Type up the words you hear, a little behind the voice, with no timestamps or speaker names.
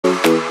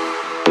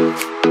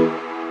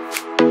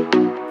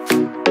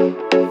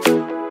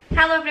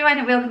Hello everyone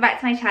and welcome back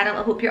to my channel.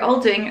 I hope you're all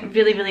doing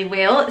really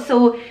well.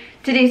 So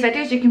today's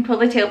video, as you can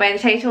probably tell by the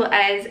title,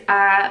 is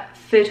a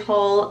food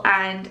haul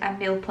and a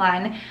meal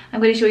plan.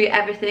 I'm going to show you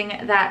everything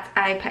that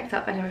I picked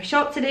up in our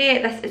shop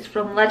today. This is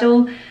from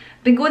Lidl.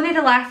 Been going there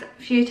the last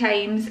few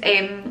times,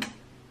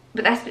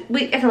 but this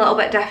week is a little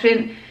bit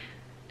different.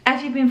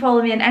 If you've been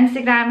following me on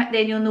Instagram,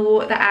 then you'll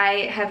know that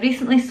I have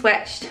recently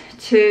switched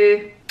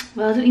to,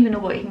 well, I don't even know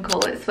what you can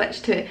call it,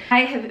 switched to. I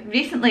have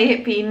recently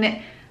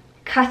been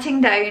cutting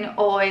down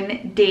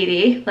on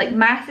dairy, like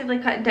massively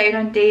cutting down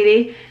on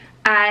dairy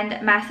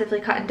and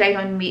massively cutting down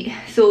on meat.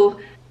 So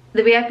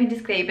the way I've been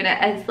describing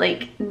it is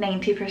like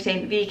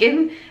 90%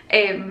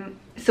 vegan.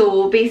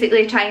 So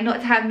basically trying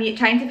not to have meat,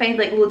 trying to find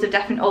like loads of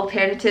different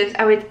alternatives.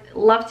 I would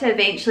love to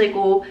eventually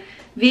go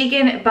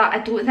vegan, but I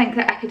don't think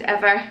that I could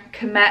ever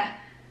commit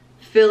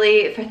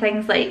fully for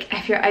things like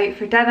if you're out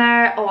for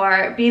dinner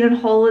or being on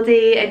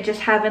holiday and just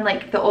having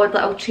like the odd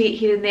little treat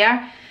here and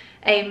there.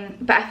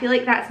 But I feel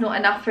like that's not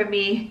enough for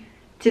me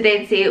to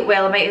then say,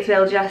 well, I might as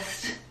well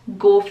just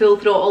go full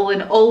throttle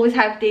and always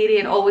have dairy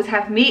and always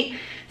have meat.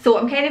 So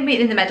I'm kind of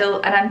meeting in the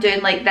middle and I'm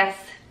doing like this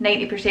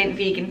 90%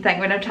 vegan thing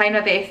when I'm trying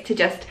my best to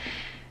just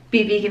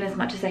be vegan as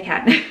much as I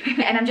can.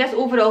 And I'm just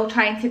overall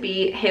trying to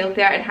be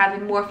healthier and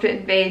having more fruit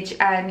and veg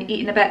and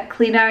eating a bit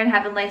cleaner and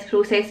having less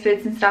processed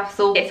foods and stuff.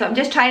 So yeah, so I'm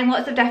just trying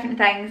lots of different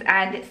things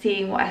and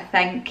seeing what I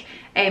think.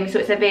 So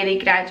it's a very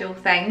gradual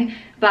thing.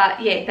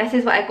 But yeah, this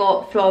is what I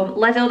got from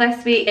Lidl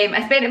this week.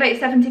 I spent about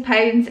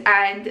 £70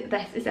 and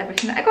this is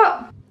everything that I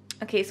got.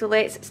 Okay, so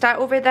let's start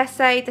over this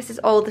side. This is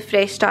all the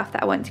fresh stuff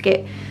that I want to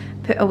get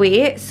put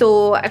away.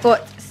 So I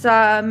got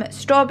some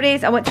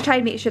strawberries. I want to try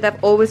and make sure that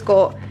I've always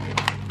got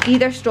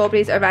either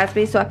strawberries or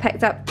raspberries. So I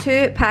picked up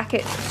 2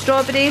 packets of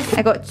strawberries.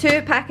 I got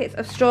 2 packets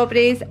of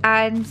strawberries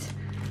and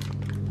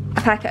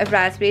a packet of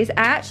raspberries. I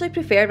actually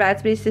prefer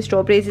raspberries to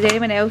strawberries. Is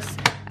anyone else?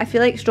 I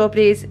feel like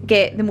strawberries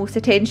get the most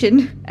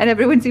attention and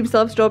everyone seems to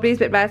love strawberries,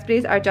 but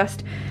raspberries are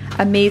just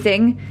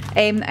amazing.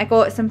 I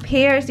got some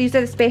pears. These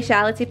are the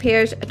speciality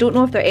pears. I don't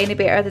know if they're any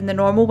better than the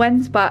normal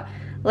ones, but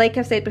like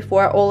I've said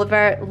before,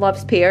 Oliver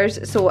loves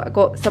pears, so I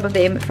got some of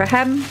them for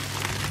him.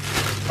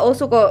 I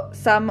also got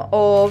some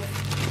of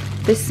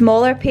the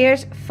smaller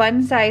pears,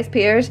 fun size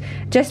pears,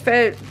 just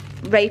for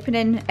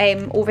ripening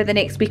over the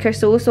next week or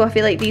so. So I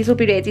feel like these will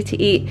be ready to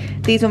eat.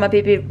 These will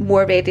maybe be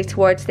more ready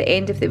towards the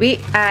end of the week.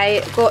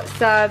 I got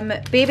some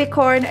baby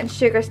corn and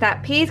sugar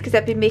snap peas because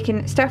I've been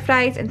making stir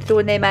fries and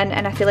throwing them in,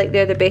 and I feel like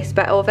they're the best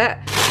bit of it.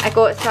 I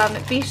got some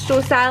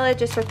bistro salad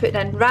just for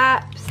putting in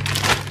wraps.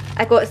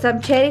 I got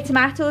some cherry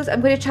tomatoes.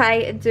 I'm going to try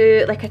and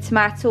do like a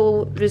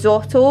tomato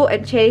risotto,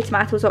 and cherry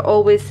tomatoes are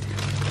always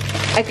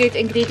a good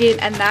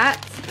ingredient in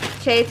that.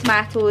 Cherry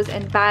tomatoes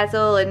and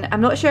basil, and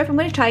I'm not sure if I'm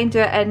going to try and do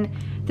it in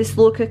the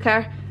slow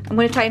cooker. I'm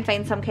going to try and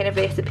find some kind of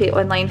recipe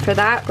online for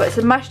that. Got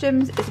some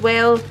mushrooms as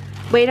well.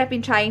 When I've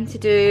been trying to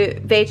do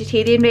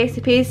vegetarian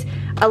recipes,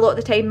 a lot of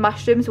the time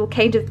mushrooms will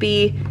kind of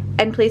be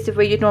in place of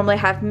where you'd normally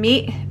have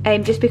meat,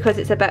 just because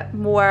it's a bit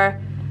more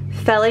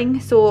filling.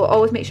 So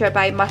always make sure I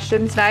buy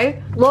mushrooms now.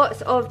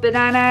 Lots of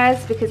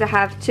bananas because I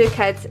have 2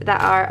 kids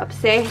that are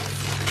obsessed,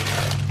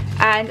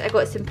 and I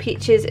got some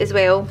peaches as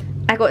well.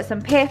 I got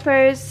some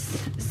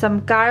peppers,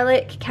 some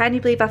garlic. Can you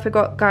believe I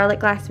forgot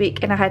garlic last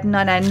week and I had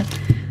none in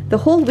the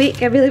whole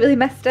week? I really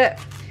missed it.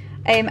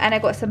 And I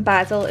got some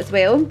basil as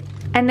well.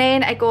 And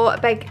then I got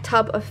a big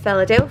tub of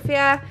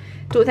Philadelphia.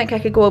 Don't think I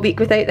could go a week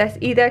without this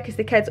either because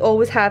the kids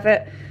always have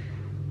it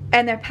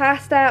in their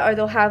pasta, or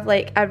they'll have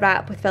like a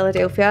wrap with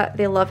Philadelphia.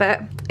 They love it.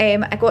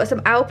 I got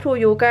some Alpro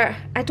yogurt.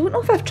 I don't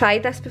know if I've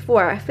tried this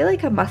before. I feel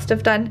like I must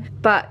have done,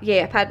 but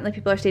yeah, apparently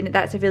people are saying that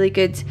that's a really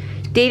good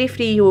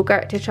dairy-free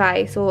yogurt to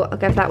try, so I'll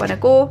give that one a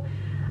go.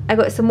 I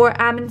got some more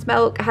almond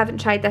milk. I haven't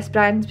tried this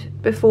brand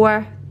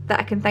before that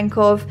I can think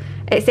of.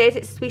 It says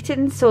it's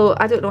sweetened, so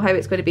I don't know how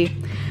it's going to be.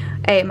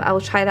 I will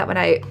try that one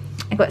out.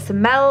 I got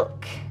some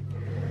milk.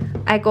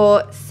 I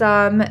got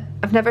some,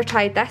 I've never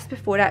tried this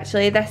before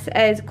actually. This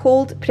is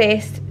cold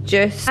pressed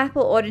juice.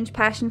 Apple, orange,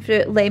 passion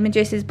fruit, lemon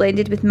juices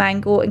blended with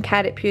mango and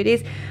carrot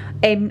purees.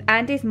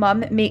 Andy's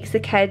mum makes the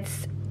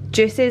kids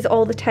juices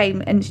all the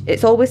time, and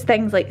it's always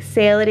things like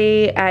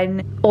celery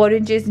and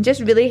oranges and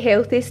just really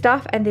healthy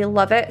stuff, and they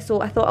love it. So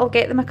I thought I'll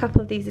get them a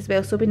couple of these as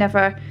well so we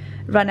never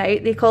run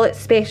out. They call it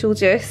special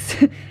juice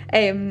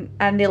and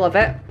they love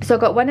it. So I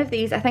got one of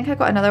these. I think I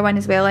got another one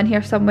as well in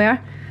here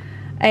somewhere.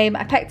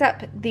 I picked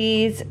up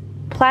these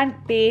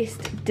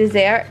plant-based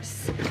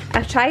desserts.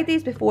 I've tried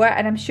these before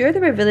and I'm sure they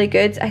were really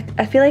good.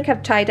 I feel like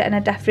I've tried it in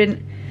a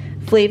different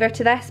flavour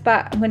to this,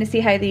 but I'm going to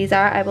see how these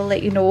are. I will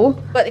let you know.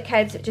 Got the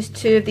kids just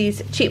 2 of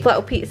these cheap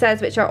little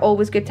pizzas, which are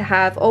always good to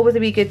have, always a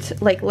wee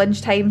good like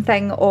lunchtime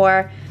thing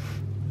or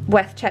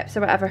with chips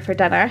or whatever for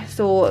dinner.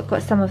 So I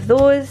got some of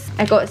those.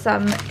 I got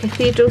some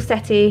Cathedral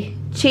City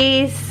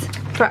cheese.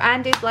 For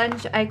Andy's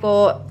lunch I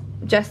got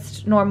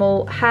just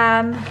normal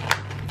ham.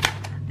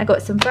 I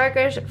got some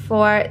burgers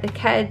for the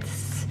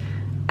kids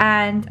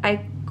and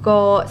I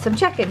got some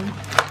chicken.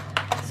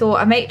 so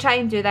I might try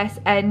and do this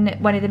in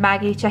one of the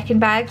Maggie chicken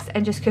bags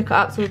and just cook it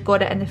up so we've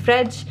got it in the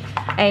fridge,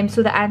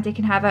 so that Andy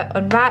can have it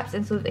on wraps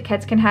and so that the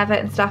kids can have it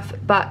and stuff.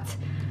 But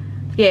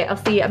yeah, I'll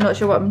see. I'm not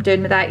sure what I'm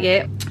doing with that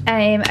yet.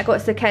 I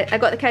got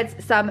the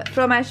kids some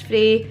fromage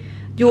free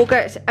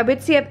yogurt. I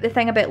would say the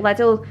thing about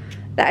Lidl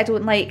that I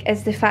don't like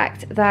is the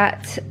fact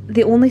that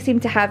they only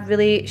seem to have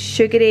really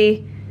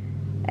sugary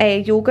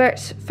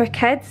yogurt for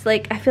kids.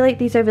 Like, I feel like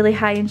these are really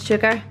high in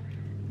sugar.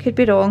 Could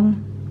be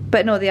wrong,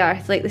 but no, they are.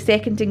 It's like the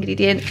second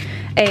ingredient.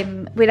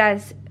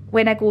 Whereas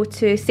when I go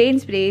to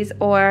Sainsbury's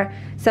or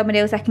somewhere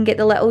else, I can get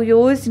the little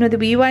yo's, you know, the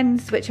wee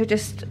ones, which are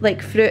just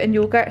like fruit and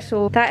yogurt.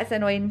 So that is the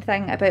annoying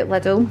thing about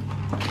Lidl.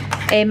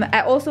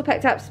 I also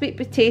picked up sweet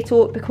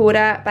potato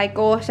pakora. By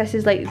gosh, this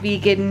is like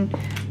vegan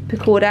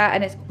pakora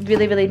and it's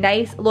really, really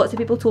nice. Lots of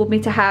people told me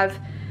to have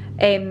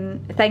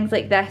things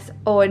like this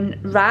on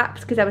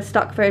wraps because I was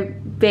stuck for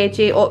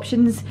veggie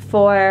options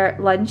for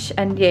lunch,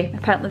 and yeah,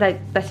 apparently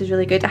this is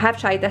really good. I have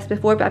tried this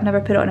before but I've never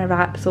put it on a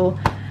wrap, so,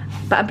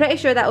 but I'm pretty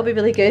sure that will be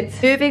really good.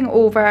 Moving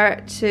over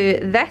to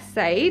this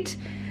side,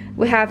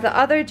 we have the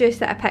other juice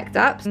that I picked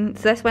up. So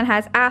this one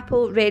has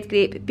apple, red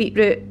grape,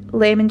 beetroot,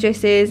 lemon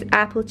juices,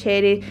 apple,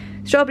 cherry,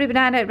 strawberry,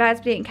 banana,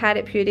 raspberry and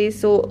carrot purees,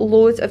 so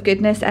loads of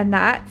goodness in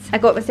that. I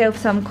got myself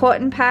some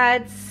cotton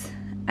pads,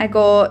 I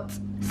got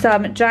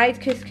some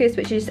dried couscous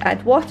which you just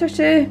add water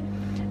to,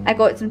 I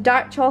got some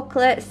dark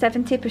chocolate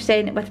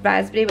 70% with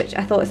raspberry, which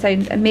I thought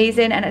sounds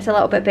amazing, and it's a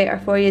little bit better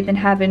for you than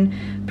having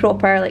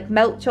proper like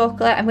milk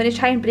chocolate. I'm going to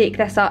try and break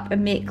this up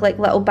and make like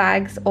little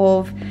bags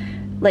of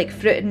like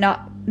fruit and nut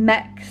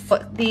mix.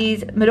 Got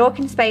these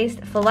Moroccan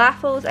spiced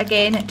falafels,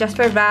 again just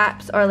for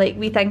wraps or like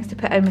wee things to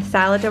put in with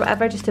salad or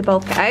whatever, just to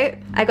bulk it out.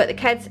 I got the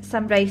kids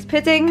some rice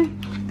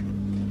pudding.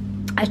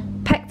 I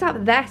picked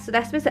up this, so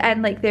this was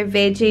in like their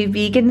veggie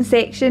vegan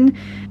section.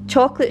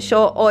 Chocolate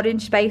shot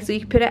orange spice, so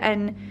you can put it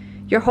in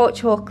your hot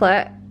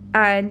chocolate,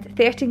 and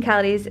 13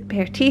 calories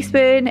per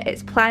teaspoon.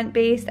 It's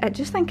plant-based. I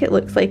just think it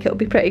looks like it'll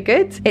be pretty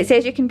good. It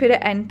says you can put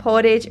it in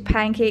porridge,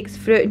 pancakes,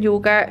 fruit and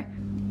yogurt.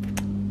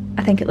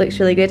 I think it looks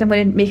really good. I'm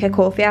going to make a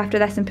coffee after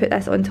this and put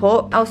this on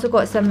top. I also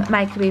got some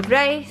microwave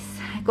rice.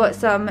 I got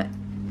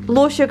some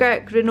low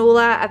sugar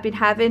granola. I've been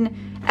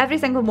having every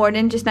single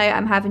morning just now.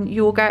 I'm having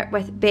yogurt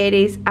with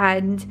berries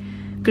and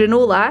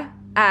granola,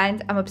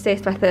 and I'm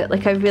obsessed with it.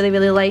 Like, I really,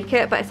 really like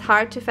it, but it's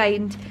hard to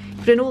find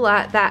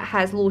granola that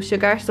has low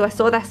sugar, so I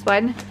saw this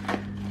one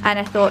and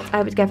I thought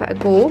I would give it a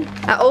go.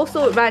 I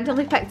also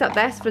randomly picked up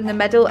this from the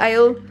middle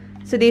aisle.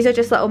 So these are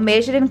just little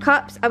measuring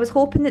cups. I was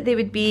hoping that they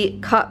would be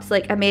cups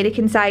like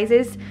American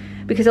sizes,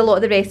 because a lot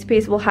of the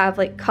recipes will have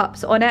like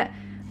cups on it,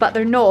 but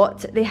they're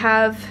not. They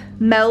have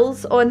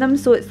mils on them,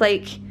 so it's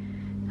like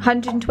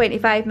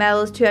 125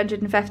 mils,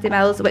 250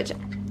 mils, which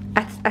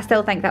I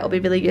still think that will be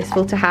really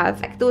useful to have.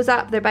 Picked those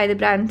up, they're by the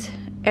brand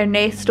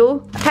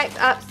Ernesto. I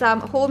picked up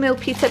some wholemeal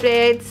pita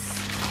breads.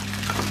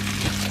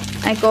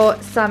 I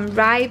got some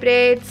rye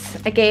breads.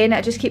 Again,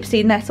 I just keep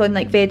seeing this on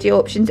like veggie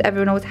options.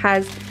 Everyone always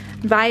has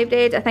rye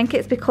bread. I think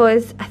it's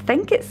because,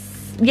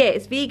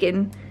 it's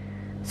vegan.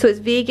 So it's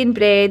vegan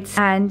breads,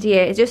 and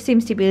yeah, it just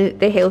seems to be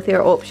the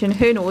healthier option.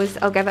 Who knows,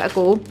 I'll give it a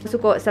go. Also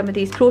got some of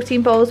these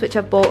protein balls which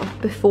I've bought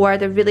before.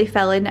 They're really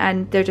filling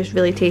and they're just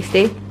really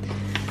tasty.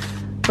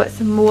 Got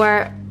some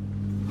more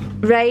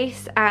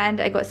rice, and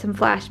I got some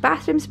Flash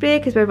bathroom spray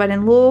because we're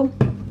running low.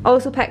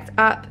 Also picked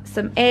up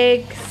some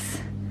eggs.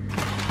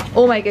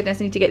 Oh my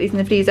goodness, I need to get these in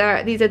the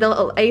freezer. These are the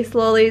little ice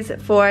lollies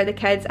for the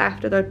kids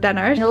after their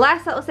dinner. In the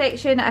last little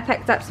section, I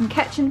picked up some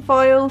kitchen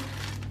foil.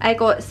 I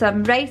got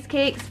some rice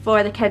cakes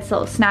for the kids'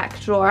 little snack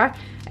drawer.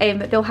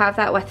 They'll have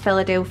that with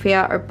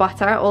Philadelphia or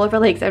butter. Oliver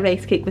likes a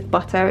rice cake with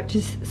butter, which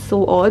is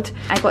so odd.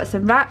 I got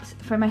some wraps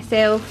for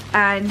myself,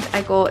 and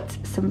I got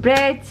some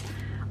bread.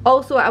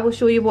 Also, I will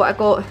show you what I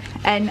got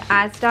in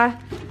Asda,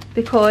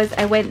 because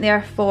I went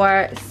there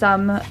for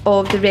some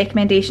of the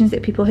recommendations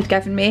that people had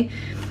given me.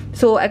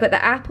 So I got the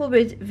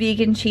Applewood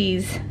vegan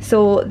cheese.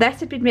 So this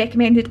had been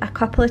recommended a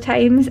couple of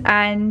times,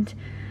 and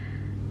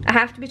I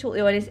have to be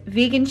totally honest,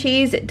 vegan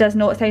cheese does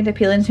not sound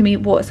appealing to me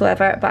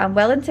whatsoever, but I'm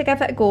willing to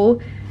give it a go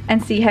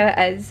and see how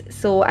it is.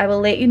 So I will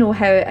let you know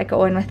how I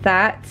got on with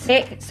that.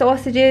 Heck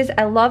sausages,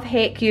 I love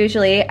Heck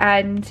usually,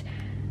 and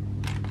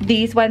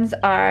these ones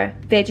are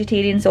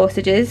vegetarian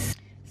sausages.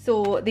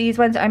 So these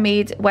ones are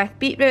made with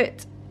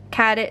beetroot,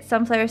 carrot,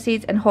 sunflower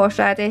seeds and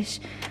horseradish,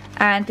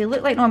 and they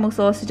look like normal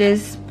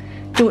sausages.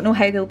 Don't know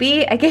how they'll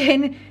be.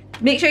 Again,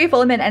 make sure you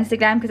follow me on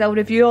Instagram because I'll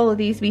review all of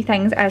these wee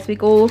things as we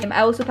go.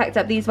 I also picked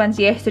up these ones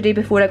yesterday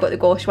before I got the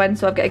Gosh one,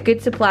 so I've got a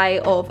good supply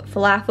of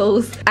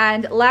falafels.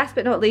 And last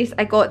but not least,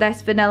 I got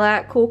this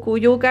vanilla cocoa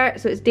yogurt.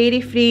 So it's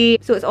dairy free,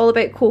 so it's all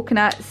about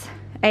coconuts.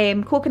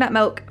 Coconut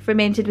milk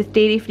fermented with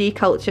dairy free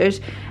cultures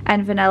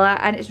and vanilla,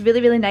 and it's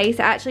really, really nice. It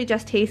actually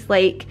just tastes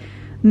like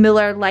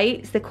Muller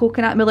Lights, the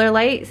coconut Muller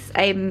Lights.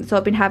 So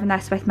I've been having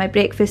this with my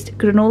breakfast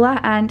granola,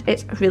 and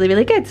it's really,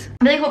 really good.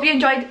 I really hope you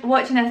enjoyed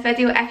watching this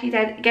video. If you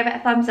did, give it a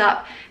thumbs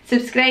up.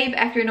 Subscribe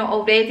if you're not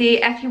already.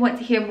 If you want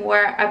to hear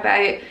more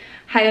about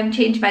how I'm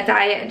changing my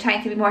diet and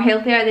trying to be more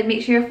healthier, then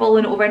make sure you're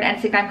following over on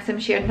Instagram, because I'm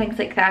sharing things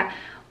like that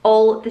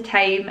all the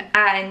time,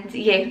 and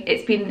yeah,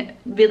 it's been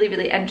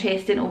really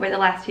interesting over the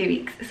last few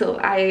weeks. So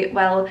I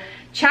will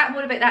chat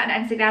more about that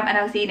on Instagram, and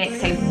I'll see you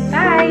next time.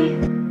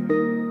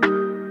 Bye!